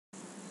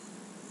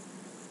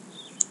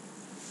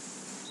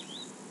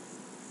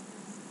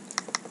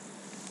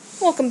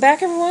Welcome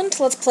back, everyone,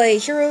 to Let's Play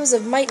Heroes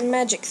of Might and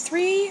Magic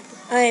 3.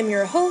 I am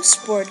your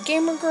host, Board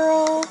Gamer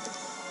Girl.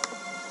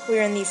 We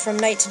are in the From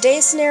Night to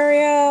Day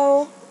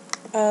scenario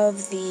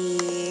of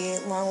the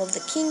Long Live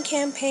the King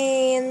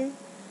campaign,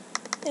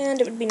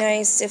 and it would be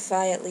nice if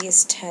I at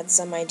least had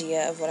some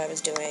idea of what I was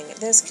doing.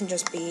 This can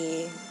just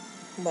be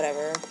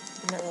whatever.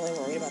 I'm not really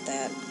worried about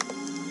that.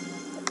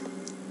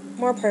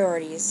 More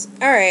priorities.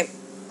 Alright.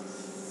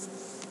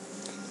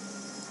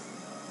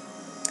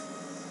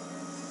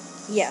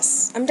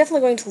 Yes, I'm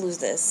definitely going to lose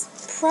this.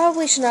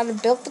 Probably should not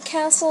have built the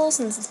castle,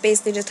 since it's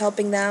basically just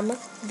helping them.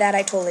 That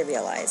I totally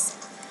realize.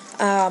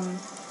 But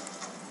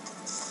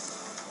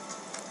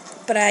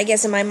I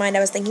guess in my mind I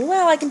was thinking,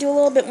 well, I can do a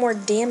little bit more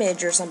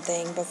damage or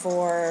something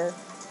before...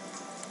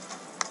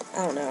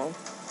 I don't know.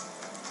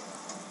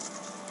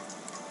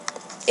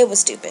 It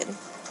was stupid.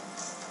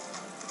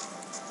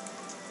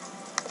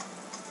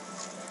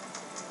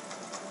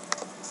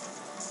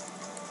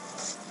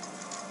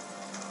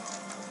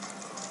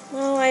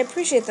 Well, I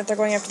appreciate that they're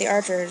going after the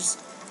archers.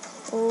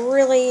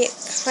 Really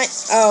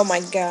oh my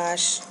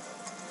gosh.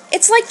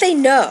 It's like they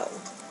know,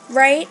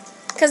 right?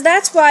 Because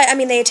that's why, I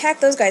mean, they attack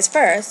those guys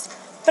first,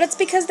 but it's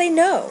because they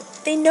know.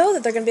 They know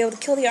that they're going to be able to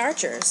kill the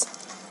archers.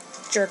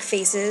 Jerk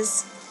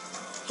faces.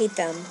 Hate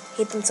them.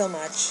 Hate them so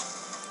much.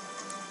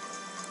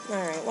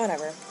 Alright,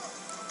 whatever.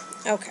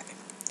 Okay.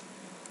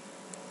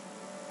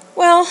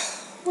 Well,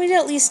 we did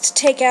at least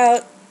take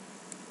out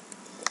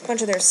a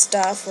bunch of their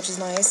stuff, which is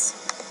nice.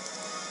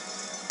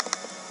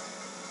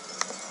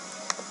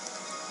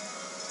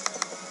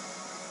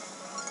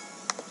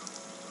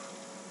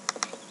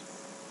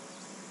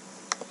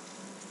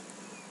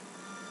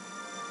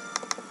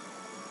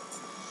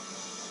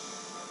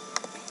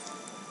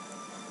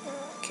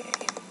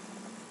 Okay.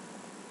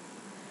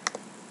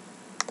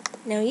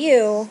 Now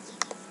you...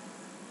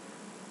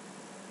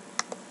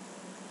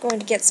 going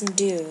to get some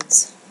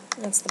dudes.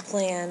 That's the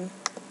plan.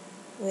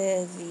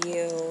 With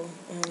you.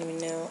 I don't even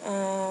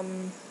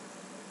know.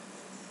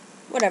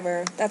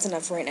 Whatever. That's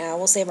enough right now.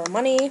 We'll save our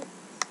money.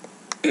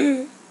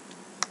 And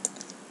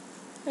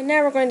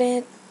now we're going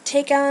to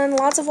take on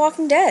lots of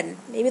Walking Dead.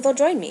 Maybe they'll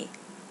join me.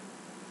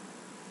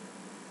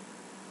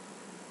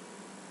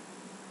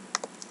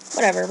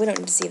 Whatever. We don't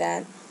need to see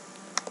that.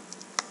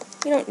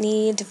 We don't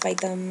need to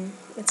fight them.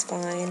 It's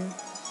fine.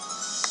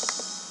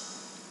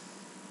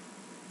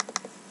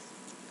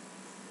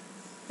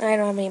 I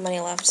don't have any money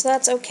left, so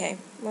that's okay.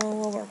 Well,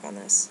 we'll work on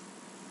this.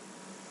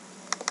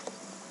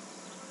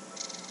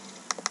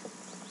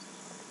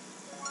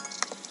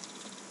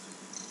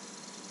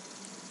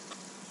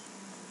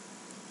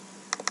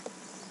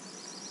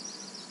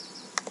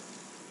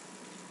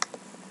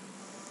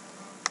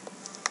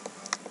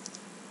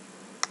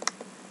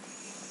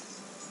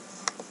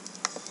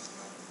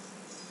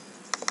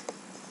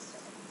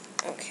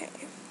 Okay.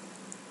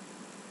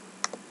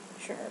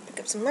 Sure, pick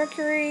up some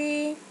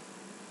mercury.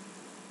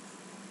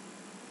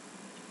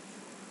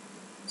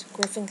 It's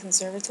Griffin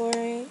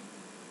Conservatory.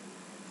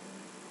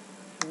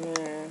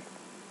 Yeah.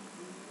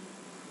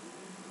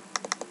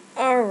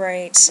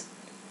 Alright.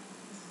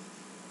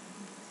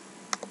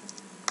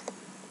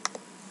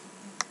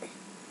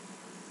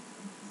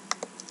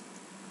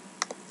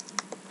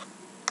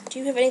 Do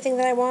you have anything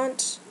that I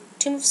want?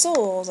 Tomb of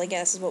Souls, I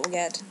guess, is what we'll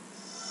get.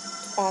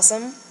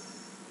 Awesome.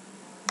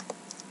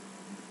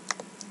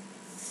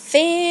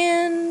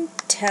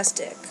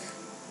 Fantastic.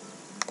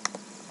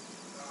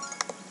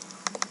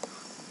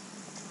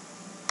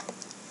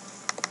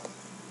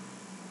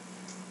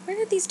 Where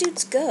did these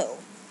dudes go?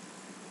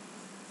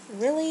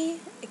 Really?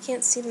 I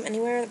can't see them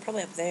anywhere? They're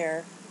probably up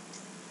there.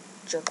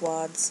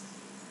 Jerkwads.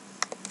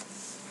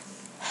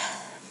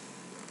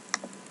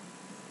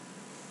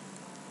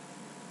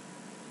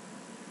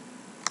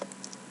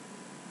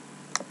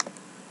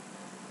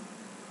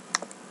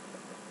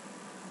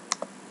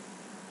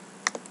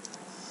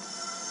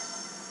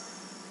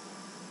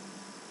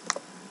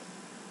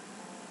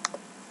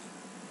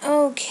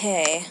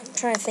 Okay, I'm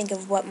trying to think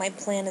of what my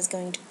plan is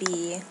going to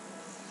be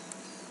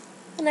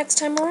the next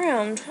time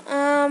around.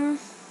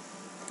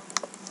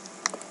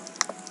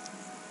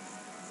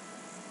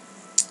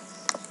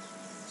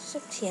 So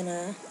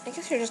Tiana, I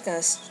guess you're just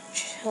gonna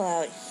chill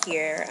out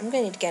here. I'm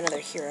gonna need to get another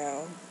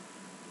hero.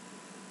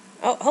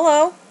 Oh,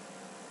 hello!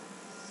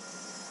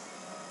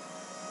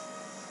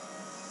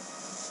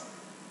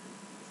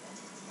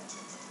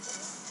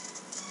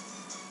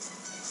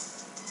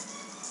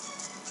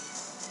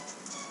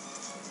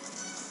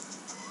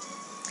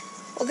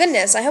 Well,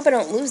 goodness, I hope I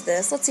don't lose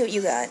this. Let's see what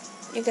you got.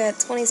 You got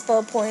 20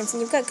 spell points,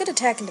 and you've got good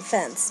attack and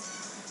defense.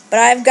 But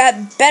I've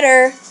got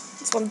better!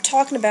 That's what I'm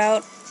talking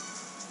about.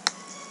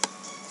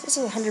 This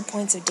is 100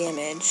 points of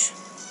damage.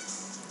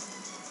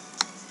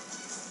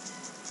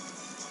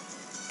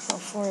 All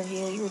four of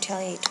you. You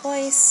retaliate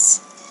twice.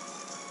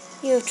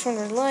 You have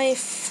 200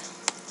 life.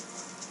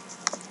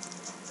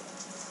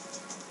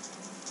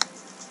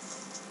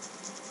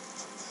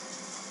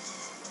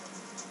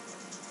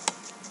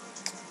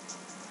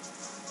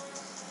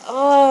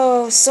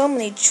 Oh, so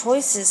many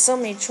choices, so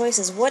many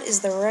choices. What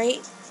is the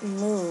right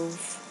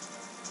move?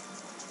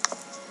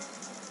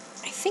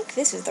 think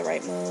this is the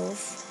right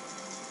move.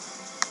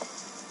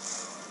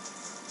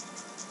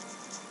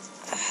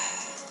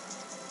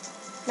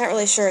 Not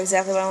really sure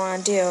exactly what I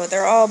want to do.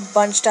 They're all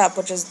bunched up,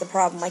 which is the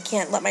problem. I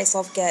can't let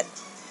myself get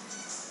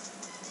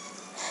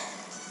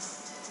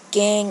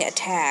gang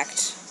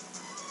attacked.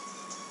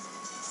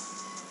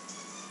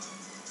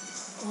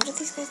 What did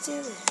these guys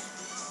do?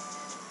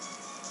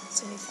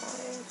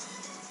 75.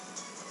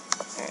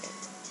 Alright.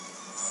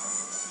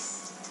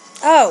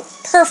 Oh,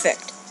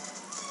 perfect.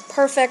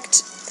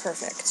 Perfect,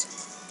 perfect.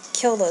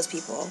 Kill those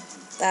people.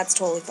 That's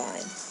totally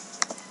fine.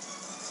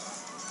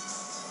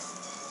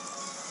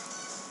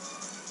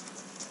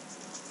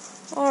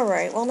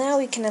 Alright, well now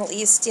we can at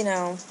least, you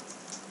know,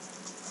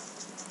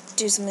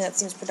 do something that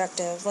seems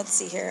productive. Let's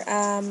see here.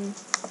 We'll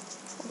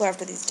go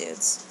after these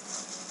dudes.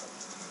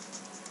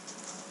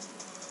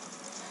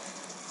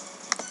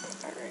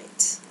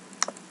 Alright.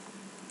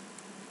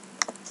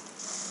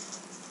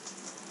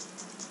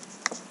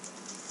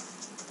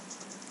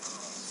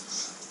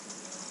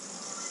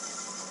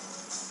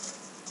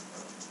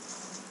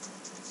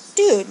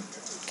 Dude,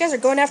 you guys are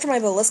going after my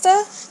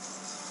ballista?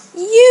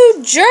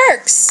 You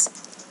jerks!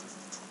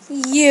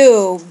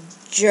 You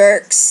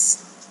jerks.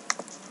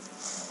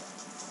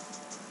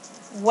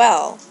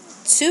 Well,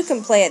 two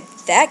can play at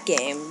that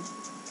game.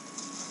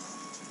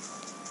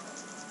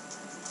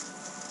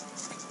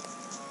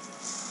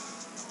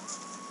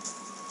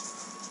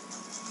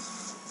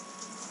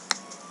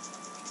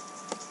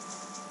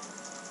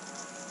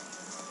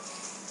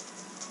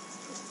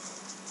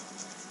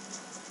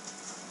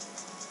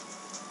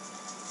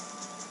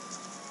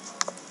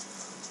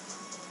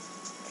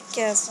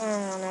 Guess,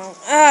 I don't know.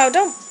 Oh,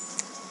 don't.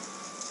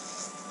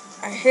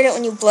 I hate it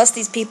when you bless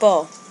these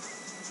people.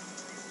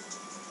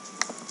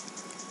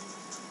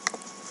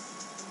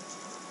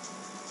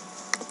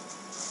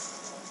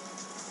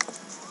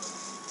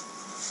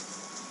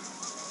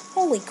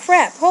 Holy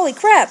crap, holy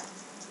crap.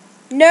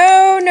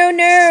 No, no,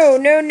 no,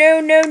 no,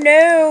 no, no,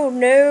 no,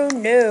 no,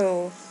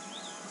 no.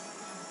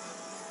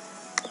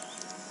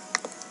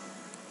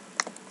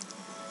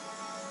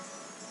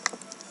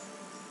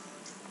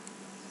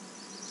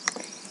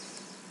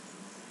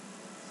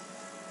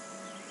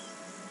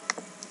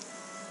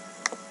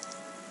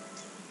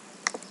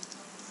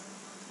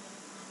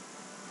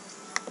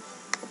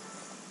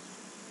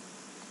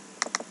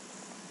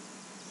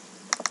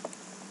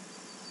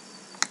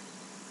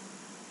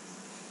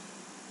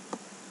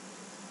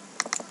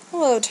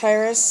 Hello,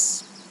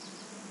 Tyrus.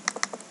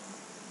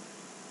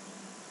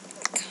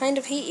 I kind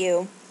of hate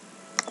you.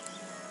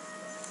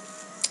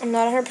 I'm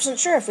not 100%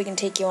 sure if we can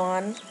take you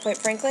on, quite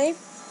frankly.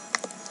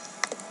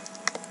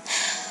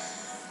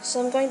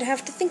 So I'm going to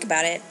have to think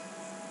about it.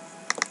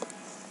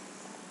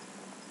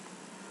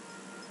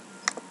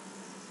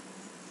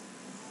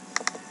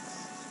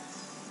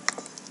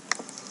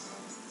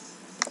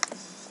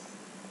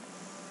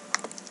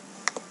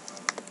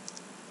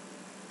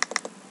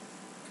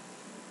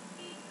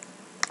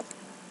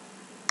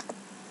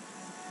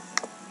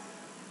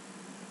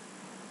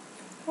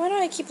 Why do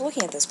I keep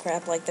looking at this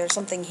crap like there's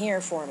something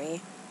here for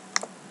me?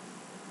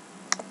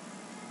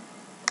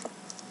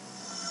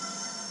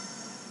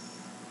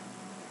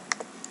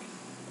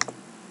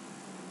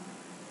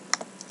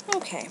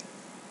 Okay.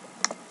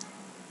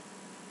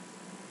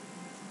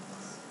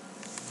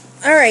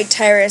 Alright,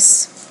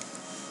 Tyrus.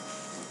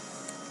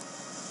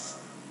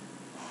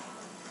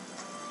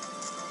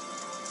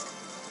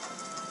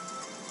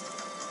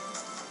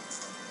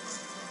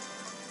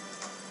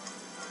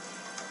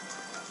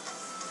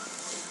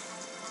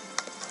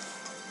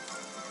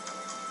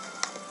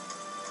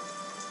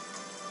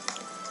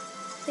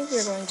 I think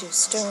we're going to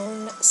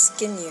stone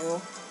skin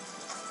you.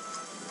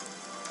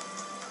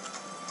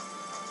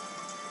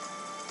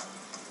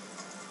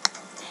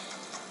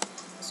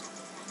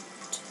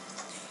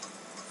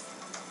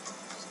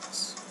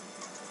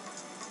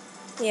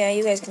 Yeah,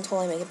 you guys can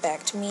totally make it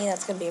back to me.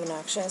 That's gonna be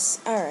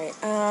obnoxious. Alright,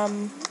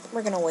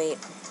 we're gonna wait.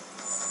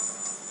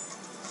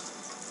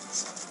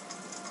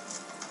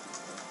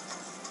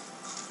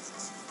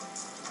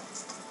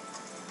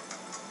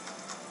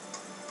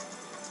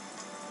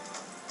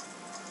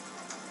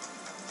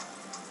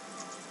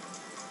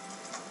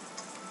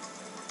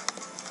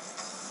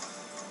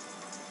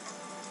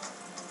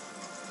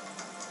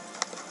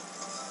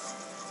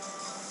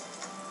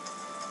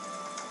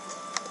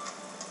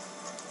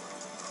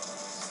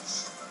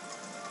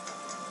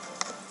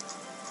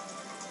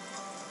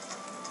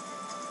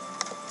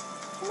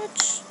 How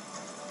much?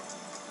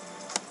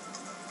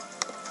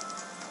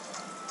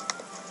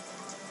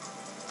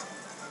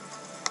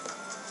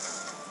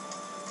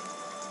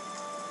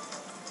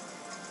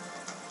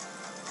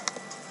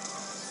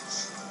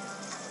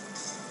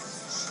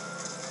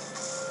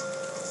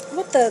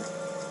 What the?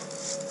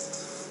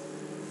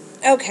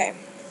 Okay.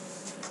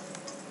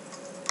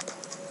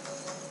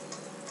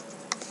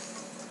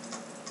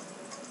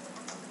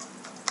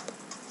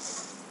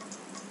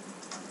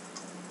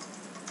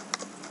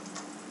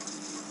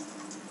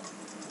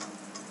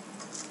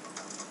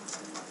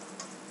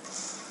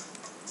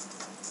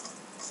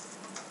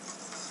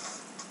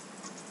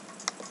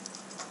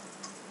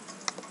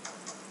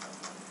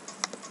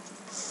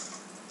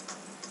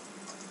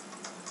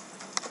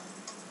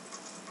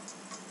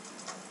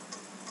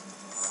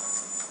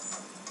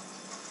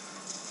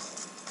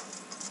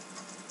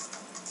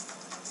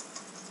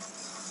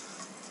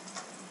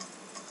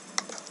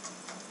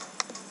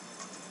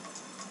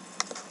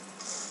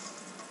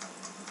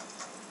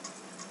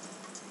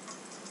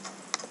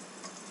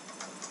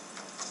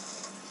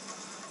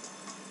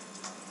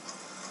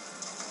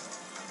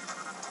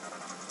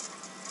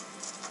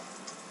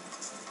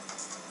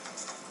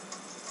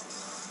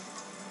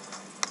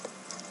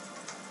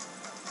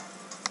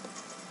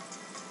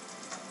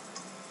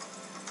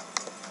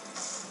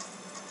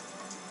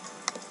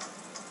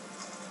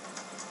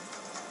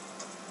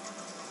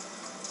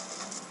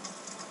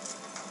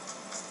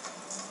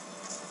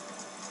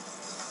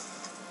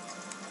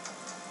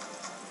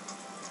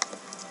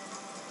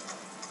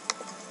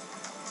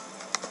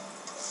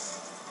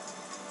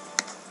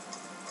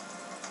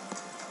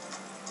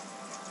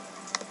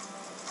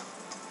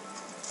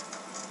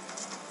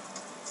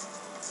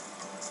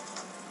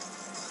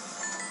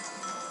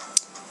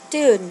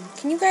 Dude,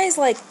 can you guys,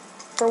 like,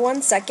 for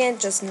 1 second,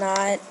 just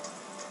not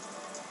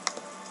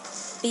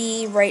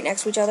be right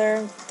next to each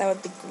other? That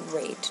would be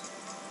great.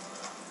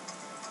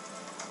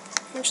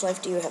 How much life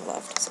do you have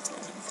left? 6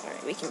 minutes.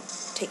 Alright, we can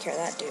take care of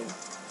that, dude.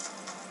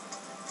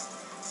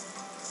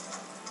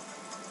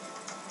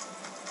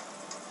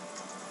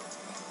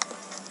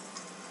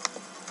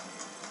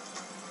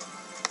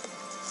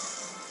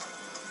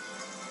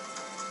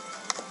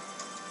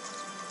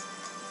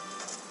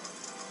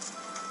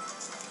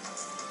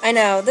 I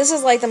know, this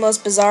is like the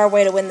most bizarre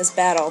way to win this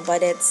battle,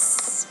 but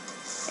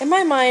it's, in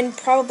my mind,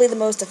 probably the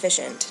most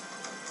efficient.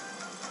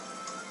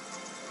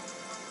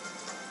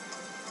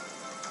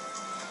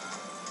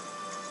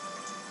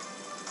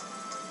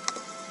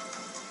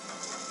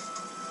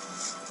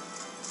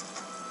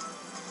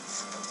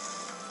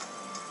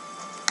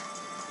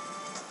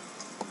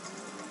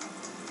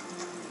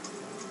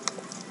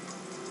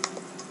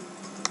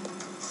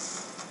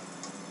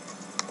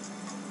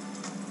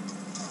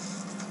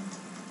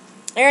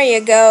 There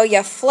you go,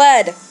 you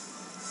fled!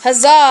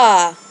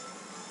 Huzzah!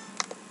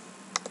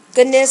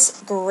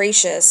 Goodness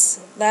gracious,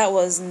 that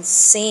was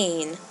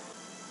insane.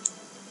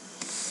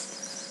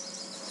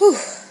 Whew.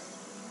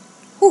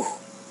 Whew.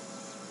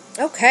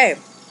 Okay.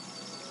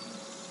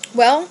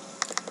 Well,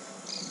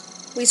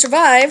 we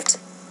survived.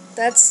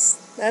 That's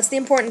the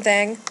important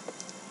thing.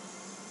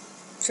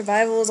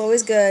 Survival is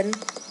always good.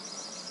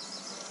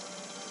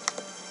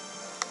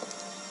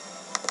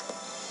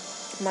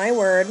 My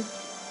word.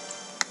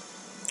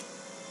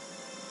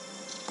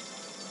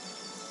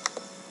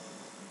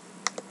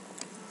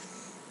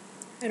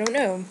 I don't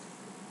know.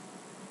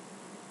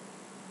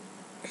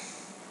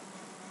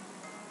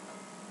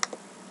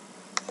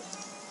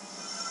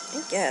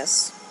 I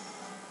guess.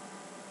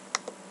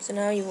 So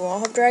now you will all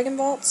have Dragon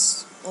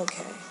Vaults?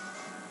 Okay.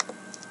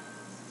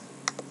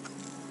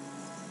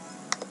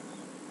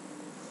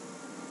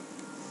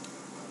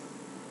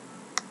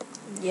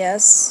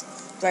 Yes.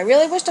 Do I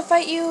really wish to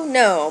fight you?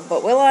 No.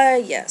 But will I?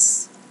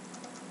 Yes.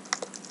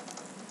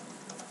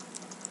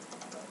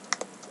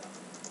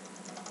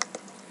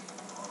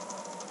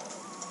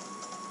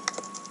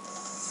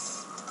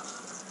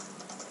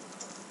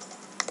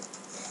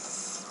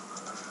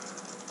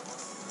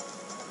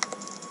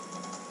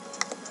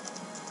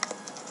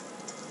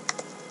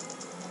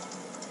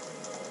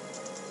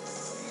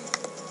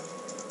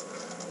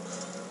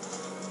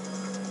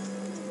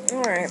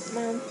 Alright,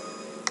 well.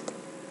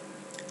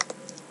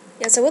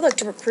 Yes, I would like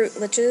to recruit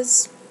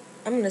liches.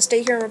 I'm gonna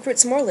stay here and recruit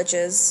some more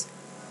liches.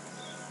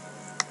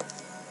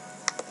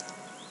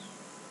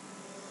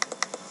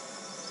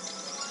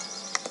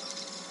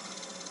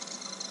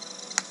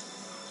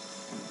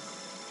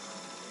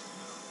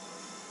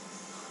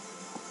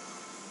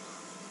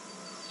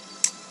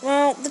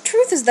 Well, the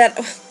truth is that...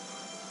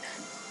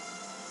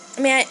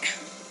 I mean,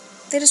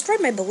 they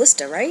destroyed my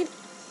ballista, right?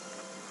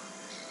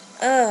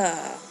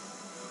 I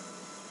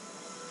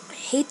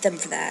hate them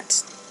for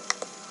that.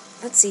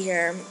 Let's see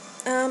here.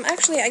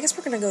 Actually, I guess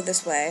we're gonna go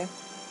this way.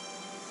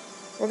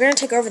 We're gonna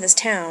take over this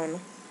town.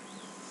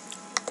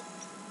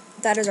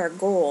 That is our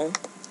goal.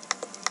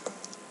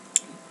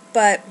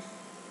 But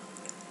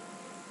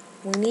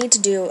we need to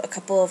do a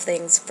couple of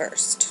things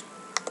first.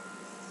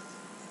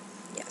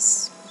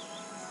 Yes.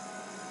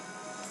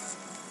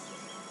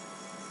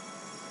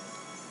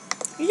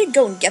 You did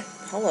go and get...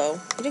 Hello.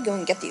 You did go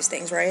and get these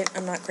things, right?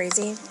 I'm not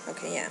crazy?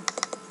 Okay, yeah.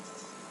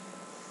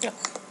 Oh.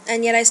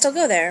 And yet I still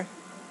go there.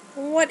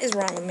 What is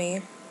wrong with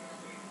me?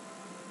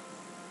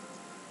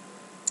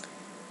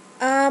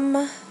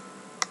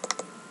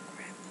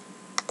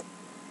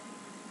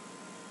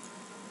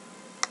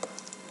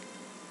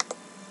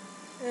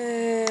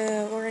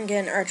 We're gonna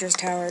get an archer's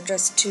tower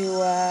just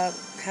to,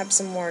 have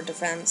some more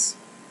defense.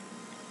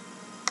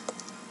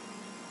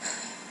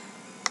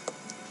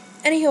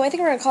 Anywho, I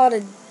think we're gonna call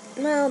it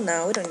a... Well,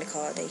 no, we don't need to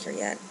call it a day here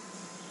yet.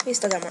 We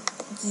still got more...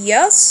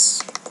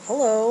 Yes!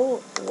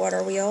 Hello,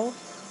 water wheel.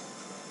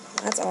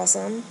 That's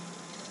awesome.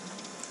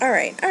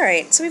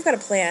 Alright, so we've got a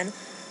plan.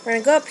 We're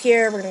gonna go up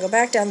here, we're gonna go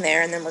back down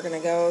there, and then we're gonna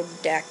go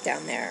back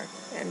down there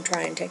and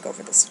try and take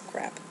over this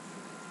crap.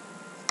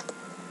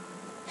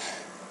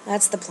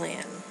 That's the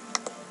plan.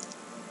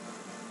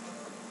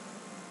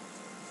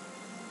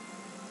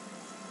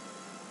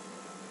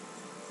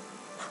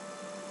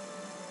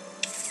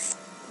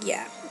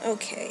 Yeah,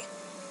 okay.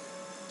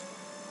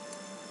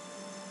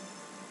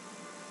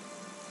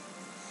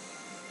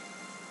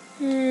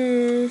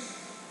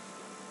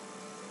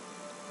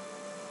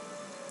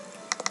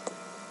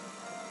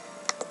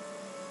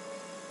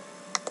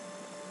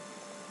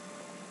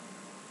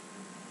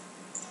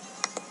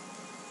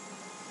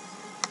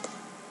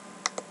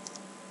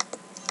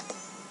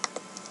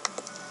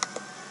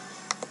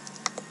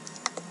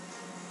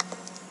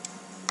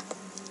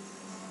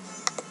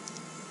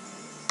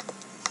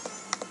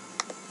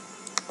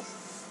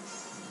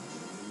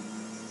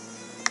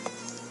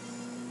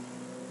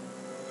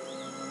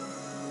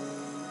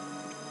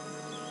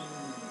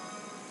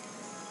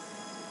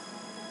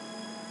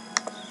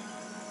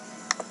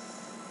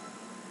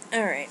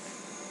 Alright.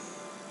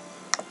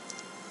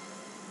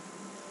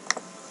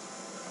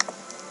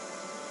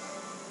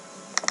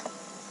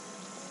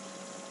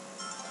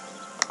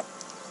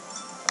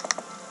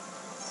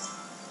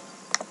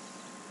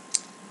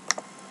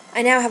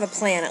 I now have a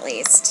plan, at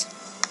least.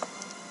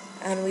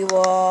 And we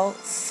will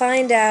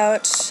find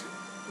out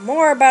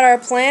more about our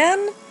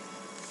plan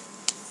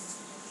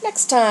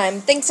next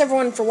time. Thanks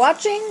everyone for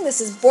watching.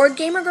 This is Board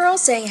Gamer Girl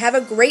saying have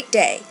a great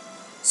day.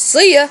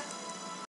 See ya!